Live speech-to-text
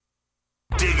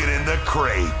Opening the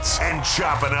crates and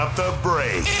chopping up the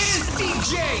brakes. It's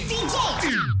Deejay.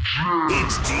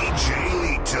 It's DJ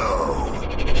Lito.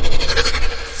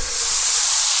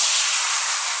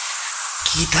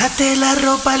 Quítate la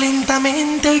ropa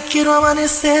lentamente, hoy quiero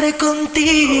amanecer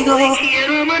contigo.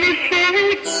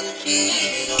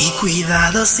 Y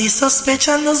cuidado si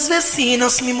sospechan los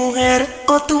vecinos, mi mujer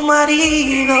o tu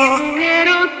marido.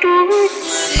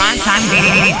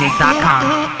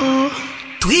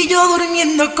 Tú y yo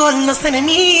durmiendo con los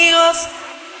enemigos,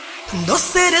 dos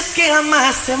seres que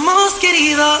jamás hemos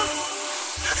querido.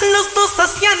 Los dos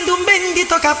haciendo un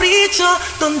bendito capricho,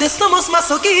 donde somos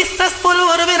masoquistas por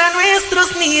volver a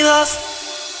nuestros nidos.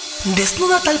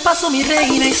 Desnúdate al paso, mi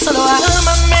reina, y solo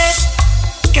ámame.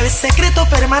 Que el secreto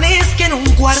permanezca en un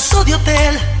cuarto de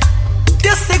hotel.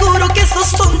 Te aseguro que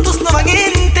esos tontos no van a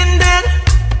entender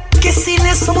que si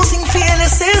les somos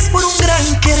infieles es por un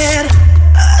gran querer.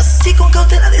 Así con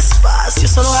cautela, despacio,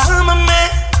 solo ámame.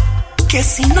 Que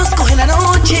si nos coge la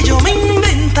noche yo me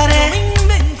inventaré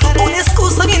una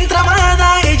excusa bien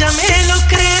tramada, ella me lo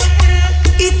cree.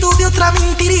 Y tú de otra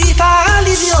mentirita al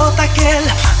idiota aquel.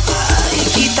 Ay,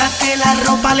 quítate la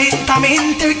ropa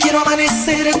lentamente, hoy quiero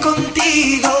amanecer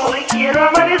contigo. Hoy quiero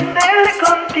amanecer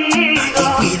contigo. Y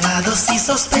cuidado si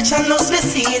sospechan los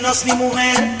vecinos, mi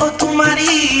mujer o tu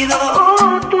marido.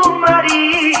 Oh, tu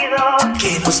marido.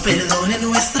 Que nos perdone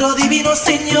nuestro divino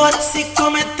Señor si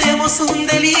cometemos un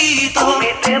delito.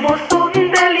 Cometemos un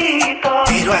delito.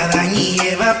 Pero Adán y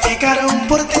Eva pecaron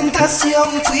por tentación,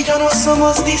 tú y yo no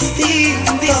somos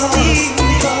distintos.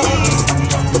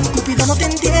 Cupido, no te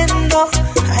entiendo,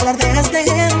 alardeas de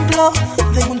ejemplo,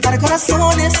 de juntar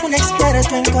corazones, un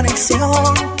experto en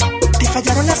conexión. Te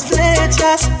fallaron las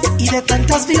flechas y de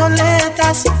tantas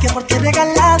violetas que por ti he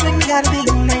regalado en mi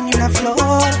jardín no hay ni una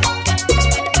flor.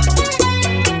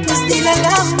 Pues dile al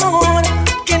amor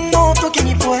que no toque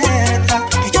mi puerta,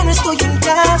 que yo no estoy en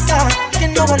casa, que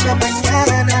no vuelva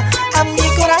mañana. A mi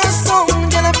corazón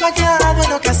ya le he fallado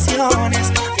en ocasiones,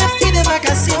 me fui de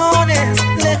vacaciones,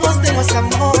 lejos de los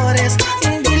amores.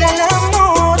 Dile al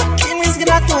amor que no es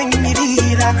grato en mi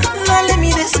vida, dale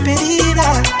mi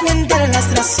despedida, cuéntale las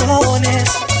razones.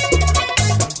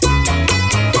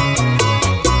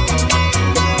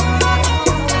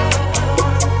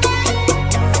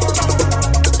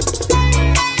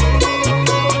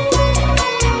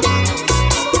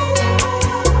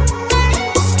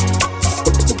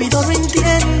 Cupido, no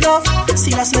entiendo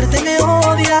si la suerte me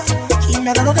odia y me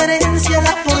ha dado de herencia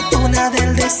la fortuna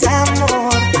del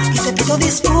desamor. Y te pido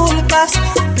disculpas,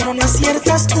 pero no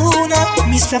aciertas una.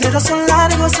 Mis febreros son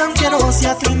largos aunque no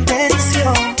sea tu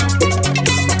intención.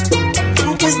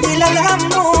 Pues dile al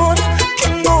amor que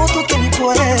no toque mi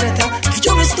puerta, que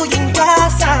yo no estoy en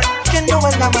casa, que no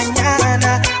vuelva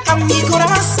mañana. A mi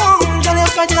corazón ya le he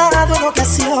fallado en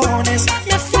ocasiones,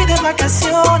 me fui de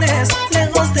vacaciones,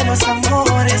 lejos de los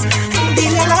amores.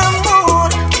 Dile al amor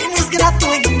que no es grato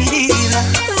en mi vida,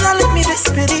 dale mi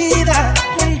despedida,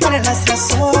 cuéntale las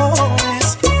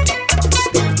razones.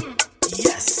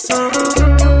 Yes, sir.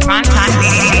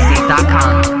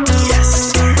 FronttimeMusic.com. Yes,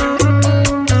 sir.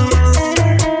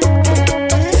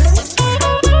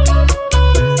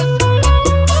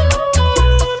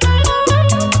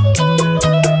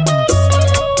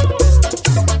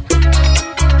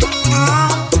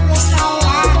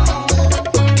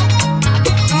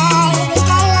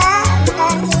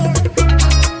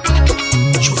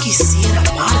 Yo quisiera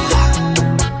amarla.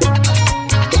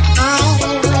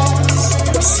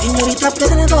 Señorita,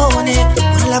 perdone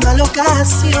por la mala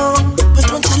ocasión, por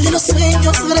troncharle los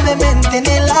sueños brevemente en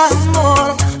el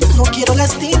amor. No quiero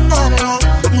lastimarla,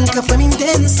 nunca fue mi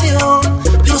intención,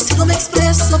 pero si no me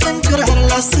expreso va a empeorar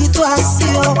la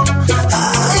situación.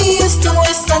 Ay, esto no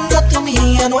es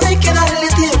anatomía, no hay que darle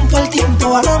tiempo al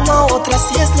tiempo. Amo a otra,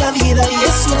 si es la vida y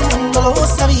eso el mundo lo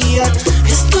sabía.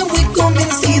 Estoy muy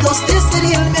convencido, usted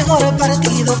sería el mejor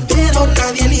partido, pero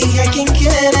nadie elige a quien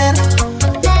querer.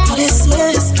 Por eso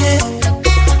es que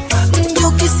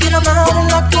yo quisiera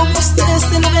amarla como usted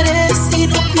se lo merece y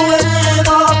no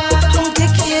puedo, aunque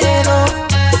quiero,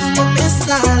 no me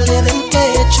sale del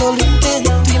pecho, lo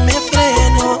intento y me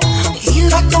freno. Y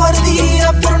la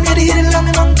cobardía por no herirla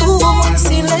me mantuvo en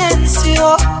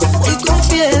silencio. Hoy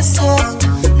confieso,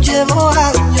 llevo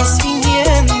años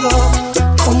fingiendo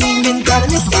cómo inventar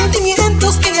mis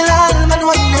sentimientos que en el alma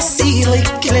no han nacido y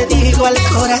que le digo al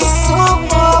corazón.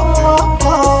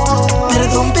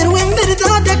 Perdón, pero en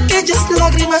verdad aquellas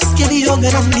lágrimas que vio no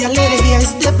eran de alegría,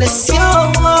 es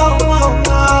depresión.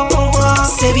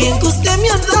 Sé bien que usted me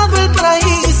ha dado el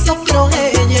paraíso, pero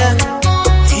ella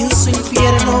en su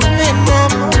infierno me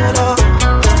enamoró.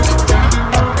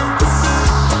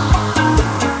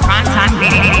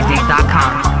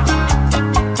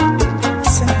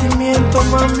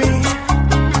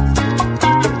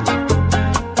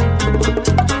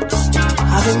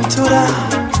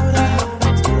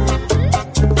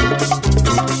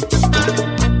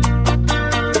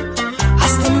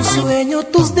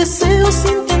 deseos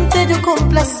intenté yo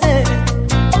complacer.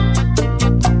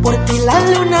 Por ti la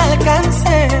luna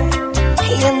alcancé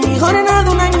y en mi jornada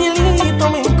un angelito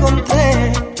me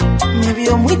encontré. Me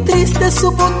vio muy triste,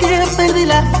 supo que perdí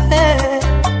la fe.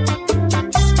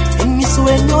 En mi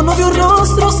sueño no vio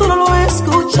rostro, solo lo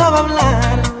escuchaba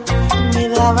hablar. Me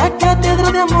daba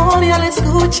cátedra de amor y al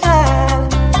escuchar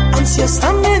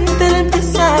ansiosamente le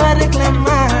empezaba a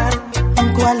reclamar: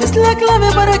 ¿cuál es la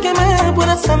clave para que me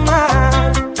puedas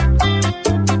amar?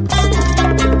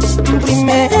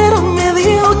 Primero me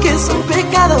dijo que es un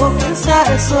pecado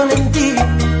pensar solo en ti.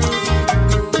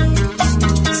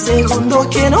 Segundo,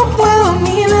 que no puedo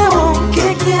ni debo,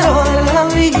 que quiero dar la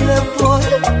vida por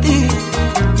ti.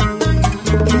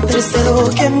 Tercero,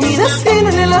 que mi destino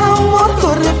en el amor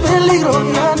corre peligro,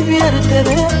 me advierte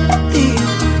de ti.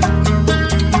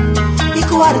 Y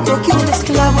cuarto, que un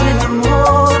esclavo en el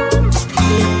amor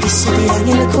le pisotea en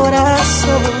el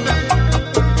corazón.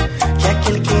 Que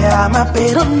aquel que ama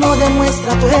pero no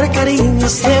demuestra tu cariño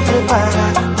se prepara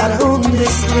para un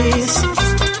desliz.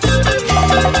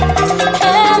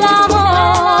 El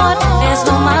amor es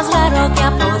lo más raro que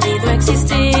ha podido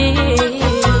existir.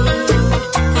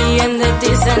 Quien de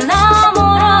ti se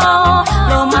enamoró,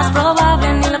 lo más probable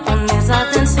ni le pones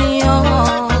atención.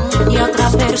 Y a otra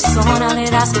persona le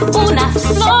das una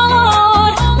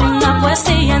flor, una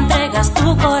poesía, entregas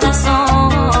tu corazón.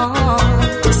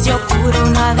 Si ocurre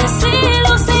una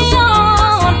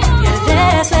desilusión,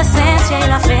 pierdes la esencia y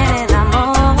la fe en el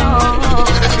amor.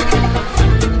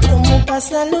 Como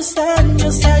pasan los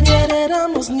años, ayer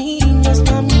éramos niños,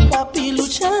 mami y papi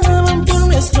luchaban por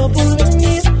nuestro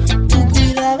porvenir. Tú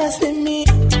cuidabas de mí,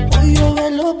 hoy yo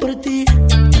velo por ti.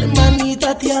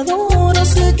 Hermanita, te adoro,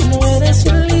 sé que no eres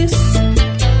feliz.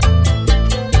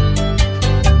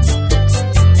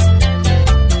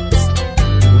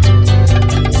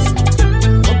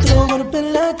 Otro golpe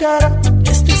en la cara,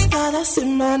 esto es cada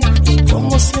semana. Y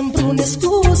como siempre una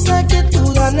excusa que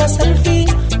tú ganas al fin.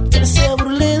 Él se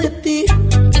burle de ti,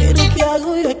 pero ¿qué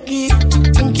hago yo aquí?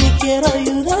 Aunque quiero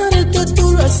ayudarte,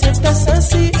 tú lo aceptas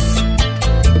así.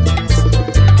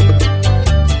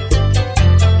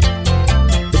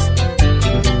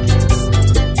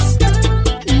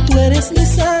 Tú eres mi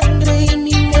sangre y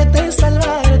mi meta es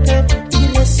salvarte,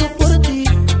 y rezo por ti.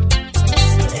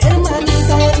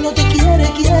 Hermanita, él no te quiere,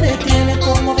 tiene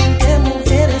como 20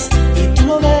 mujeres y tú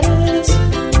lo ves.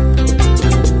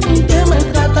 Te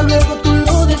maltrata, luego tú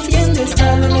lo defiendes,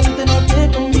 realmente no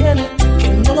te conviene, que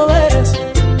no lo ves.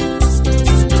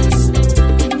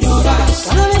 Lloras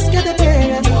cada vez que te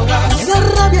pegan, me da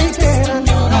rabia y pena,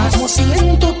 lloras como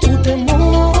siento tu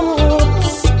temor.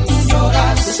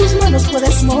 Lloras, de sus manos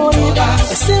puedes morir,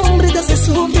 lloras, ese hombre te hace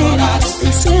sufrir,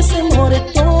 hizo ese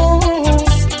moretón.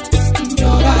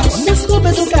 Lloras, cuando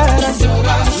escupe tu cara,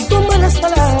 lloras, y con malas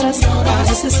palabras,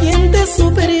 lloras, se siente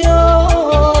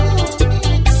superior.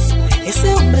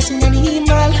 Ese hombre es un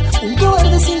animal, un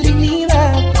cobarde sin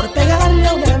dignidad, por pegarle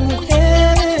a una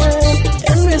mujer.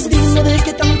 Él no es digno de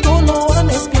que tanto lo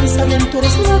ames, piensa bien, tú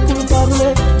eres la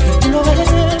culpable, y tú lo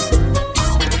ves.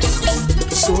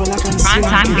 Sube la canción.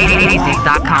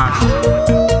 PrimeTimeMusic.com.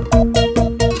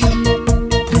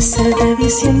 13 de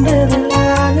diciembre del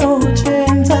año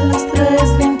 80 a las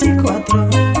 3:24.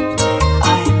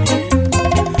 Ay,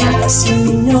 nació un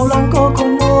niño blanco con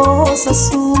ojos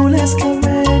azules,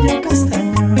 cabello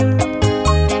castaño.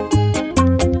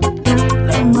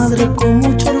 La madre con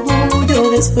mucho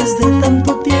orgullo, después de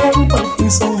tanto tiempo, al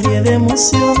fin sonríe de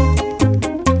emoción.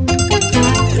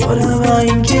 Lloraba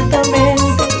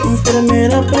inquietamente, la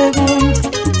enfermera pregunta: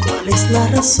 ¿cuál es la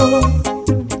razón?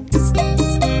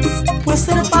 Pues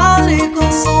ser padre con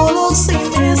solo 6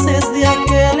 meses de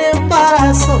aquel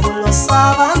embarazo los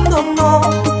abandonó.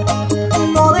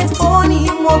 No dejó ni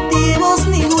motivos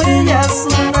ni huellas,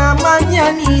 una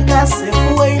mañanita se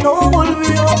fue y no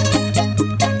volvió.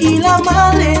 Y la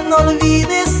madre no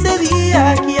olvide ese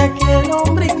día que aquel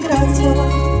hombre ingrato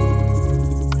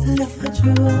le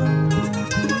falló.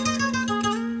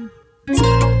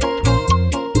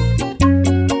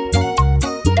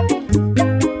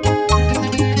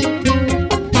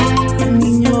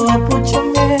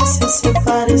 Se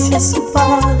parece a su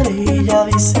padre y ella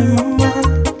dice: mamá,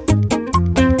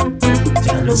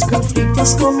 ya los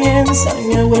conflictos comienzan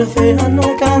y el huérfano no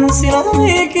alcanza y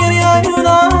nadie quiere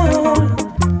ayudar.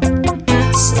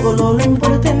 Solo le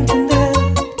importa entender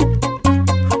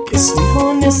que su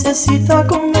hijo necesita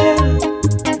comer.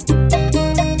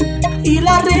 Y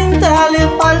la renta le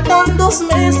faltan 2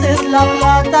 meses, la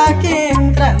plata que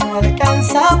entra no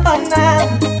alcanza para nada.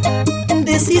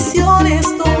 Decisiones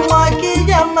tomó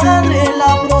aquella madre,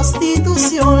 la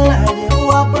prostitución la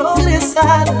llevó a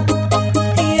progresar.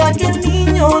 Y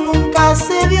niño nunca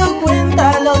se dio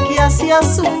cuenta lo que hacía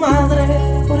su madre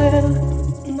por él,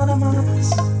 nada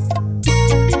más.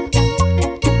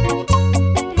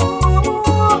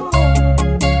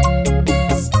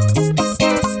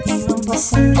 Iban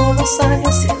pasando los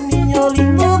años y el niño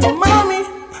lindo de mami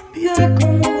vio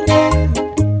como murió.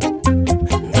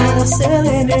 Nada se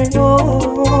le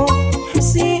negó,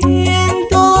 sí, en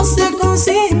todo se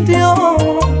consintió.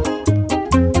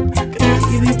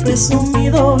 Creído y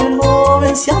presumido, el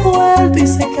joven se ha vuelto y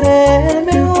se cree el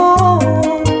mejor.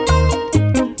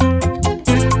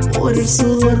 Por el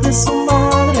sudor de su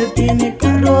madre tiene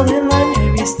carro del año y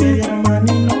viste de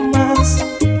Armani no más.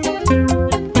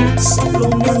 Solo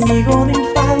un amigo de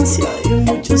infancia y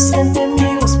muchos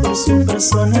enemigos por su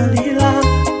personalidad.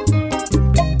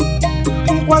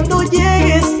 Cuando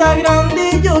llegues a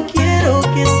grande yo quiero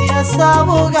que seas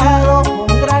abogado,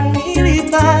 un gran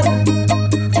militar.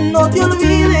 No te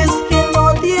olvides que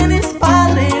no tienes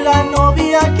padre y la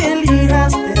novia que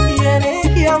elijas te tiene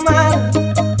que amar.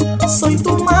 Soy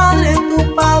tu madre,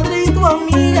 tu padre y tu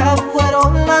amiga,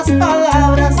 fueron las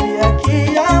palabras de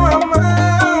aquella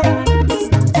mamá.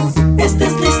 Esta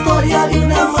es la historia de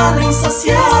una madre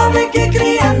insaciable que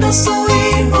criando a su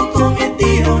hijo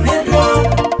cometía un error.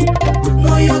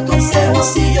 No dio consejos,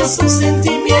 siguió sus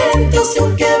sentimientos y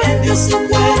aunque vendió su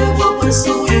cuerpo por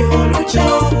su hijo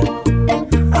luchó.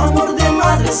 Amor de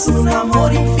madre es un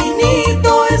amor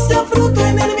infinito, ese fruto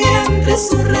en el vientre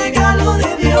es un regalo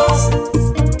de Dios.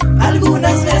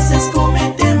 Algunas veces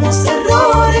cometemos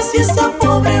errores y esa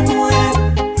pobre mujer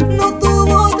no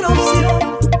tuvo otra opción.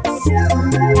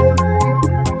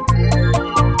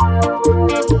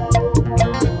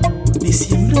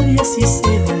 Diciembre 16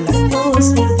 del año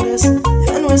 2003,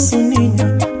 ya no es un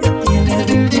niño, ya tiene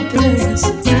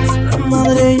 23. La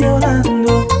madre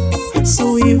llorando,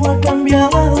 su hijo ha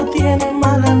cambiado, tiene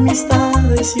malas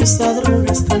amistades y usa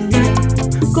drogas también.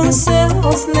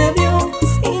 Consejos le dio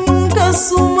y nunca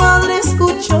su madre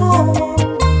escuchó.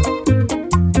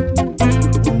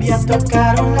 Un día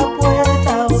tocaron la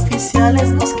puerta,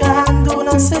 oficiales buscando un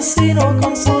asesino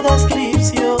con su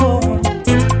descripción.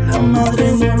 La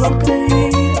madre no lo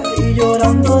creía y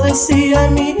llorando decía: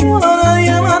 mi hijo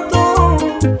nadie mató.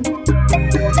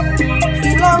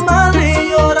 Y la madre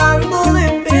llorando de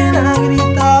pena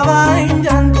gritaba en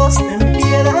llantos: ten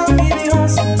piedad, mi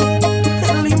Dios.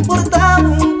 Le importaba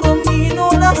un comino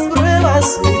las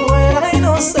pruebas, su hijo era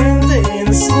inocente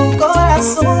en su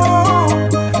corazón.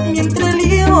 Mientras el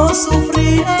hijo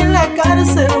sufría en la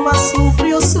cárcel, más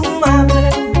sufrió su madre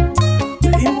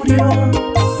y murió.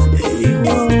 El hijo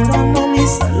ahora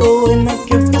analiza lo buena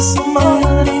que fue su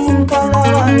madre y nunca la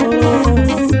valoró.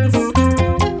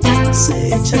 Se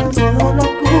echa toda la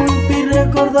culpa y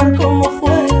recordar cómo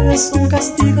fue es un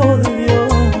castigo de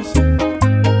Dios.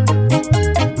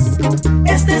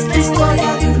 Esta es la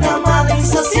historia de una madre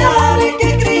insaciable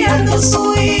que criando a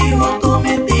su hijo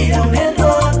cometía un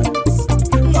error.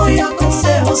 No dio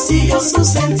consejos, siguió sus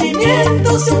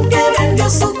sentimientos y aunque vendió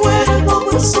su